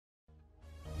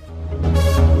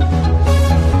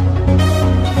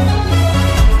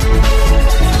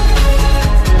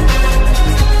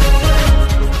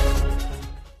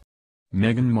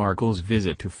Markle's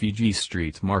visit to Fiji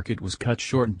street market was cut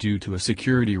short due to a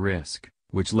security risk,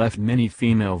 which left many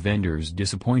female vendors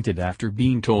disappointed after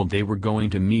being told they were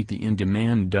going to meet the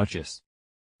in-demand Duchess.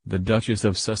 The Duchess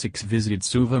of Sussex visited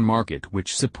Suva Market,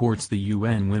 which supports the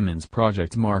UN Women's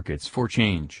Project Markets for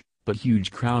Change, but huge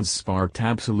crowds sparked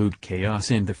absolute chaos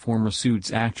and the former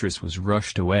Suits actress was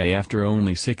rushed away after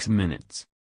only 6 minutes.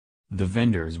 The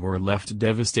vendors were left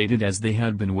devastated as they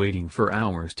had been waiting for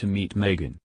hours to meet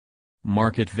Meghan.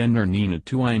 Market vendor Nina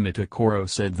Tuimatakoro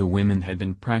said the women had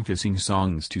been practicing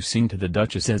songs to sing to the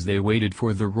Duchess as they waited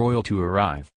for the royal to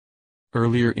arrive.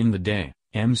 Earlier in the day,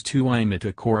 Ms.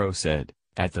 Tuimatakoro said,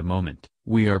 "At the moment,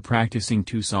 we are practicing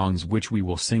 2 songs which we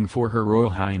will sing for Her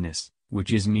Royal Highness,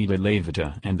 which is Mita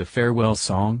Levita and the farewell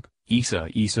song, Isa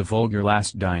Isa Vulgar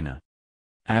Last Dina.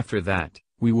 After that,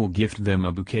 we will gift them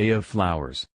a bouquet of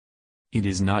flowers." It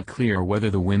is not clear whether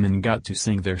the women got to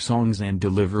sing their songs and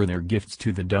deliver their gifts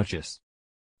to the Duchess.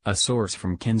 A source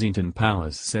from Kensington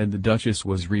Palace said the Duchess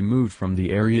was removed from the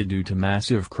area due to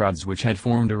massive crowds which had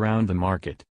formed around the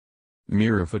market.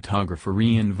 Mirror photographer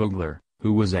Ian Vogler,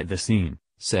 who was at the scene,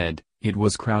 said, "It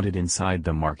was crowded inside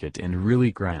the market and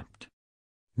really cramped."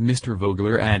 Mr.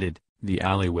 Vogler added, "The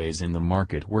alleyways in the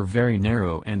market were very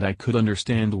narrow and I could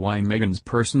understand why Meghan's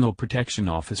personal protection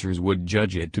officers would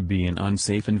judge it to be an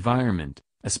unsafe environment,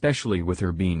 especially with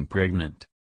her being pregnant.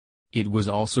 It was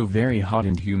also very hot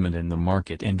and humid in the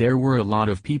market and there were a lot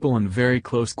of people in very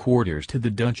close quarters to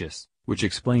the Duchess, which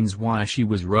explains why she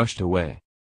was rushed away."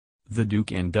 The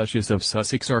Duke and Duchess of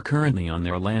Sussex are currently on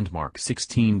their landmark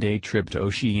 16-day trip to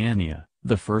Oceania,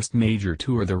 the first major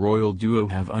tour the royal duo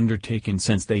have undertaken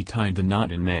since they tied the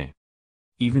knot in May.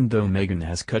 Even though Meghan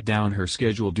has cut down her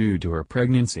schedule due to her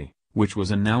pregnancy, which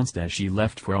was announced as she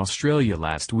left for Australia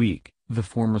last week, the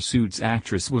former Suits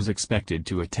actress was expected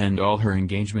to attend all her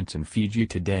engagements in Fiji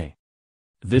today.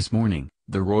 This morning,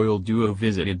 the royal duo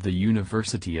visited the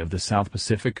University of the South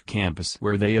Pacific campus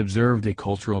where they observed a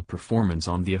cultural performance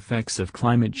on the effects of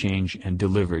climate change and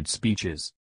delivered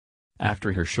speeches.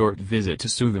 After her short visit to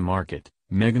Suva Market,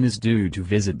 Meghan is due to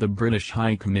visit the British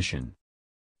High Commission.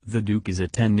 The Duke is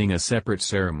attending a separate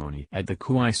ceremony at the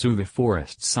Kauai Suva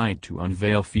Forest site to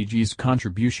unveil Fiji's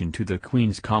contribution to the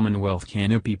Queen's Commonwealth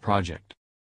Canopy Project.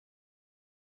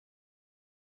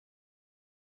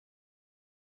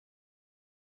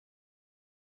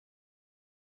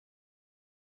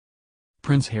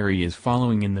 Prince Harry is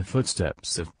following in the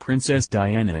footsteps of Princess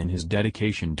Diana in his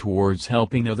dedication towards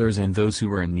helping others and those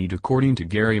who are in need, according to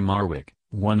Gary Marwick,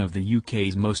 one of the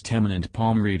UK's most eminent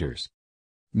palm readers.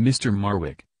 Mr.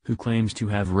 Marwick, who claims to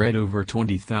have read over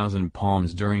 20,000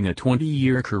 palms during a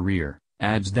 20-year career,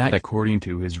 adds that according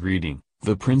to his reading,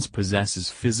 the prince possesses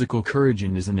physical courage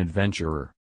and is an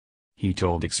adventurer. He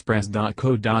told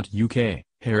Express.co.uk,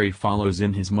 Harry follows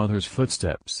in his mother's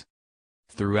footsteps.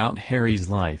 Throughout Harry's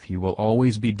life he will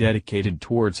always be dedicated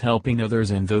towards helping others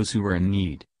and those who are in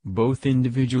need, both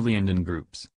individually and in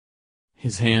groups.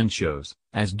 His hand shows,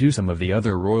 as do some of the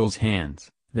other royals'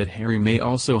 hands, that Harry may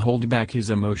also hold back his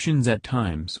emotions at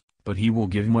times, but he will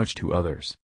give much to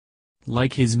others.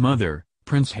 Like his mother,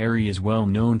 Prince Harry is well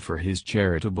known for his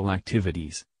charitable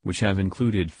activities, which have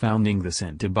included founding the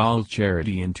Sentebale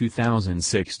charity in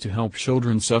 2006 to help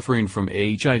children suffering from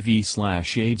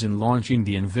HIV/AIDS and launching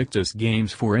the Invictus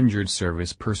Games for injured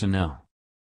service personnel.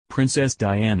 Princess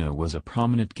Diana was a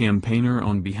prominent campaigner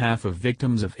on behalf of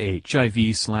victims of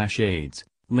HIV/AIDS,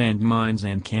 landmines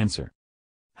and cancer.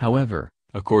 However,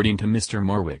 according to Mr.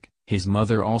 Marwick, his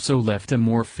mother also left a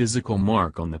more physical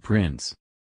mark on the prince.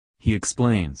 He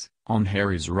explains, on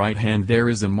Harry's right hand there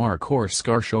is a mark or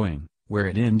scar showing, where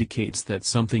it indicates that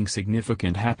something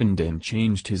significant happened and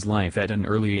changed his life at an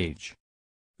early age.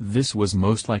 This was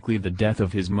most likely the death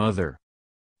of his mother.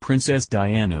 Princess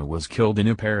Diana was killed in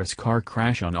a Paris car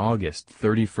crash on August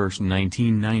 31,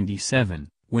 1997,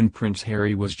 when Prince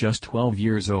Harry was just 12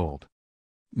 years old.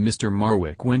 Mr.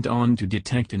 Marwick went on to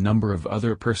detect a number of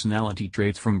other personality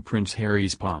traits from Prince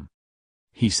Harry's palm.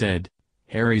 He said,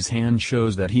 Harry's hand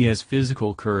shows that he has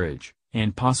physical courage,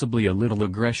 and possibly a little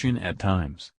aggression at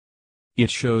times. It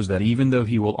shows that even though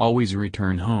he will always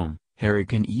return home, Harry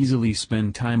can easily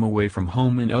spend time away from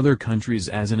home in other countries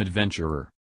as an adventurer.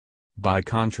 By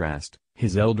contrast,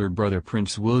 his elder brother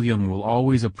Prince William will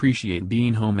always appreciate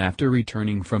being home after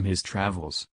returning from his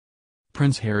travels.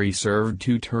 Prince Harry served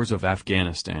 2 tours of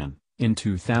Afghanistan, in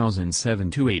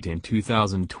 2007-8 and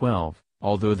 2012,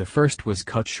 although the first was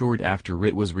cut short after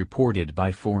it was reported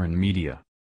by foreign media.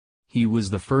 He was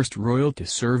the first royal to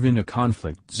serve in a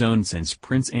conflict zone since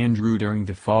Prince Andrew during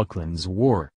the Falklands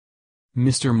War.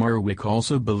 Mr. Marwick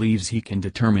also believes he can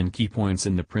determine key points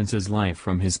in the prince's life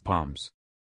from his palms.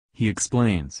 He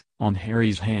explains, "On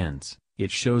Harry's hands,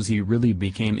 it shows he really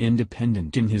became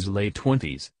independent in his late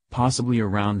 20s, possibly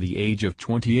around the age of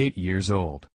 28 years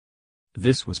old.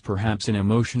 This was perhaps an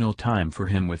emotional time for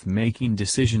him with making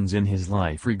decisions in his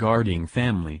life regarding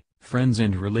family, friends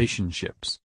and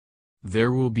relationships.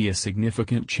 There will be a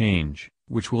significant change,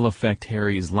 which will affect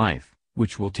Harry's life,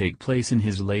 which will take place in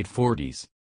his late 40s.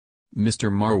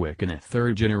 Mr. Marwick, a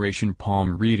third-generation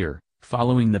palm reader,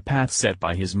 following the path set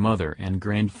by his mother and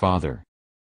grandfather.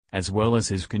 As well as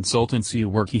his consultancy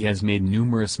work, he has made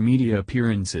numerous media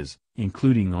appearances,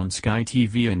 including on Sky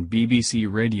TV and BBC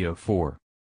Radio 4.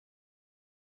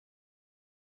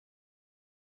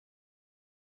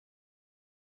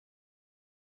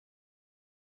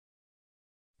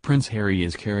 Prince Harry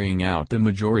is carrying out the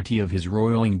majority of his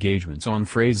royal engagements on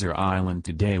Fraser Island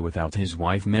today without his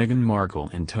wife Meghan Markle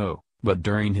in tow, but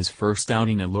during his first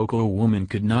outing a local woman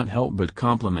could not help but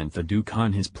compliment the Duke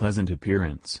on his pleasant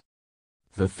appearance.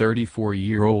 The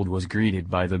 34-year-old was greeted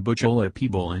by the Butchola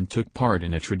people and took part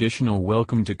in a traditional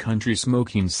welcome-to-country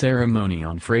smoking ceremony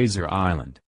on Fraser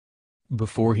Island.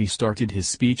 Before he started his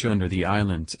speech under the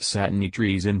island's satiny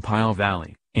trees in Pyle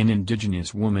Valley, an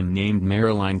indigenous woman named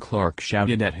Marilyn Clark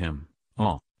shouted at him,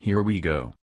 "Oh, here we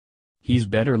go. He's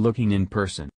better looking in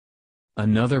person."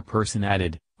 Another person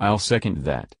added, "I'll second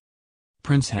that."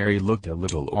 Prince Harry looked a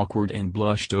little awkward and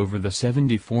blushed over the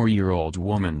 74-year-old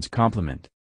woman's compliment.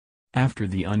 After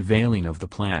the unveiling of the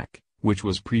plaque, which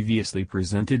was previously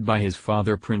presented by his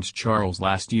father Prince Charles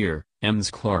last year,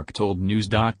 Ms. Clark told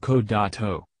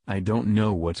news.co.uk, "I don't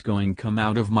know what's going to come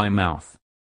out of my mouth.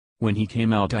 When he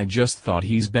came out I just thought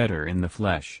he's better in the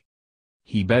flesh.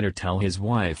 He better tell his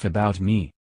wife about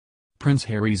me." Prince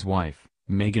Harry's wife,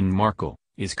 Meghan Markle,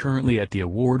 is currently at the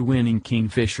award-winning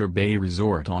Kingfisher Bay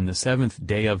Resort on the 7th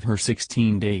day of her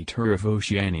 16-day tour of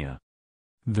Oceania.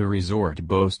 The resort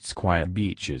boasts quiet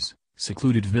beaches,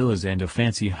 secluded villas and a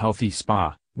fancy healthy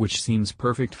spa, which seems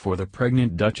perfect for the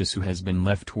pregnant Duchess who has been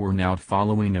left worn out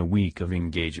following a week of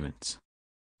engagements.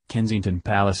 Kensington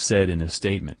Palace said in a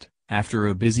statement, "After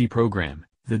a busy program,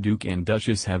 the Duke and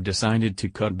Duchess have decided to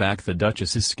cut back the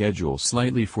Duchess's schedule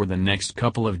slightly for the next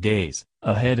couple of days,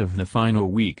 ahead of the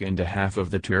final week and a half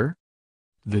of the tour."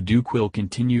 The Duke will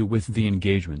continue with the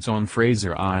engagements on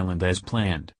Fraser Island as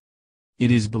planned. It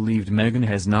is believed Meghan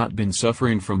has not been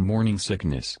suffering from morning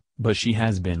sickness, but she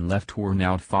has been left worn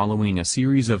out following a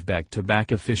series of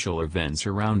back-to-back official events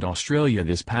around Australia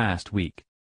this past week.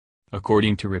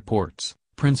 According to reports,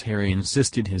 Prince Harry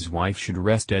insisted his wife should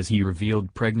rest as he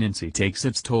revealed pregnancy takes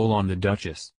its toll on the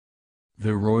Duchess.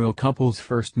 The royal couple's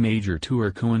first major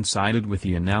tour coincided with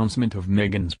the announcement of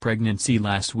Meghan's pregnancy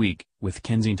last week, with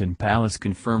Kensington Palace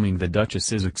confirming the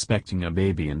Duchess is expecting a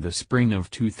baby in the spring of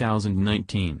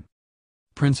 2019.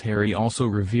 Prince Harry also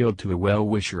revealed to a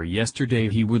well-wisher yesterday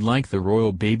he would like the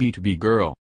royal baby to be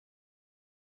girl.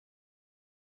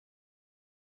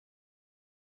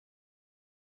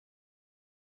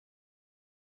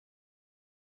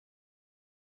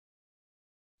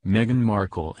 Meghan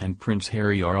Markle and Prince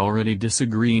Harry are already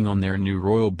disagreeing on their new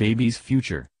royal baby's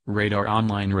future, Radar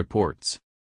Online reports.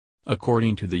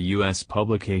 According to the U.S.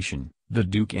 publication, the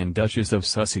Duke and Duchess of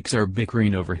Sussex are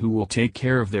bickering over who will take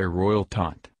care of their royal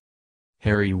tot.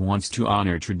 Harry wants to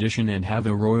honor tradition and have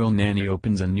a royal nanny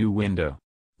opens a new window,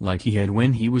 like he had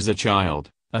when he was a child,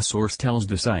 a source tells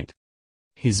the site.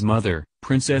 His mother,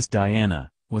 Princess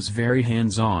Diana, was very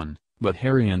hands-on, but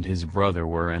Harry and his brother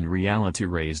were in reality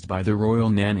raised by the royal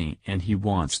nanny and he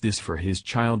wants this for his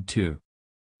child too.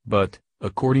 But,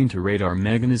 according to Radar,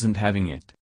 Meghan isn't having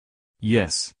it.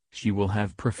 Yes, she will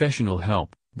have professional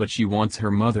help, but she wants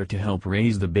her mother to help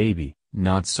raise the baby,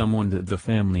 not someone that the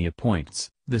family appoints,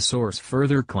 the source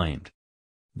further claimed.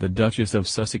 The Duchess of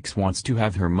Sussex wants to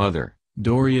have her mother,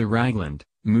 Doria Ragland,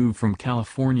 move from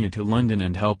California to London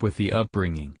and help with the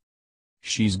upbringing.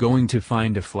 She's going to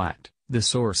find a flat, the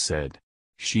source said.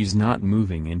 She's not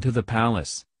moving into the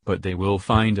palace, but they will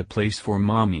find a place for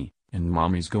mommy, and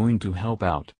mommy's going to help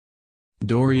out.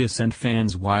 Doria sent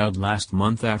fans wild last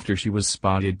month after she was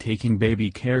spotted taking baby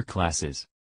care classes.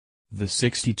 The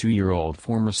 62-year-old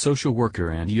former social worker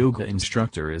and yoga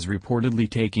instructor is reportedly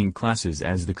taking classes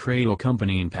as the Cradle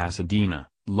Company in Pasadena,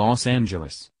 Los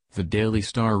Angeles, the Daily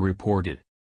Star reported.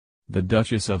 The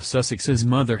Duchess of Sussex's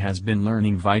mother has been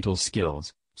learning vital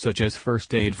skills, such as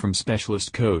first aid from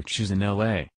specialist coaches in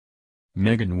L.A.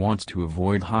 Meghan wants to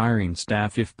avoid hiring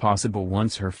staff if possible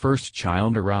once her first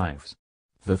child arrives.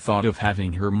 The thought of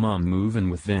having her mum move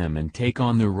in with them and take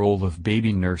on the role of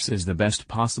baby nurse is the best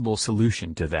possible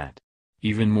solution to that.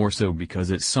 Even more so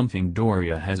because it's something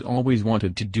Doria has always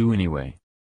wanted to do anyway.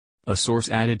 A source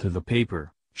added to the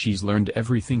paper, She's learned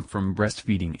everything from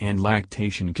breastfeeding and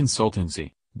lactation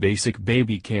consultancy, basic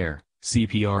baby care,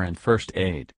 CPR and first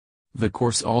aid. The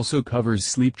course also covers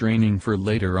sleep training for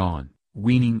later on,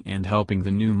 weaning and helping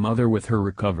the new mother with her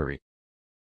recovery.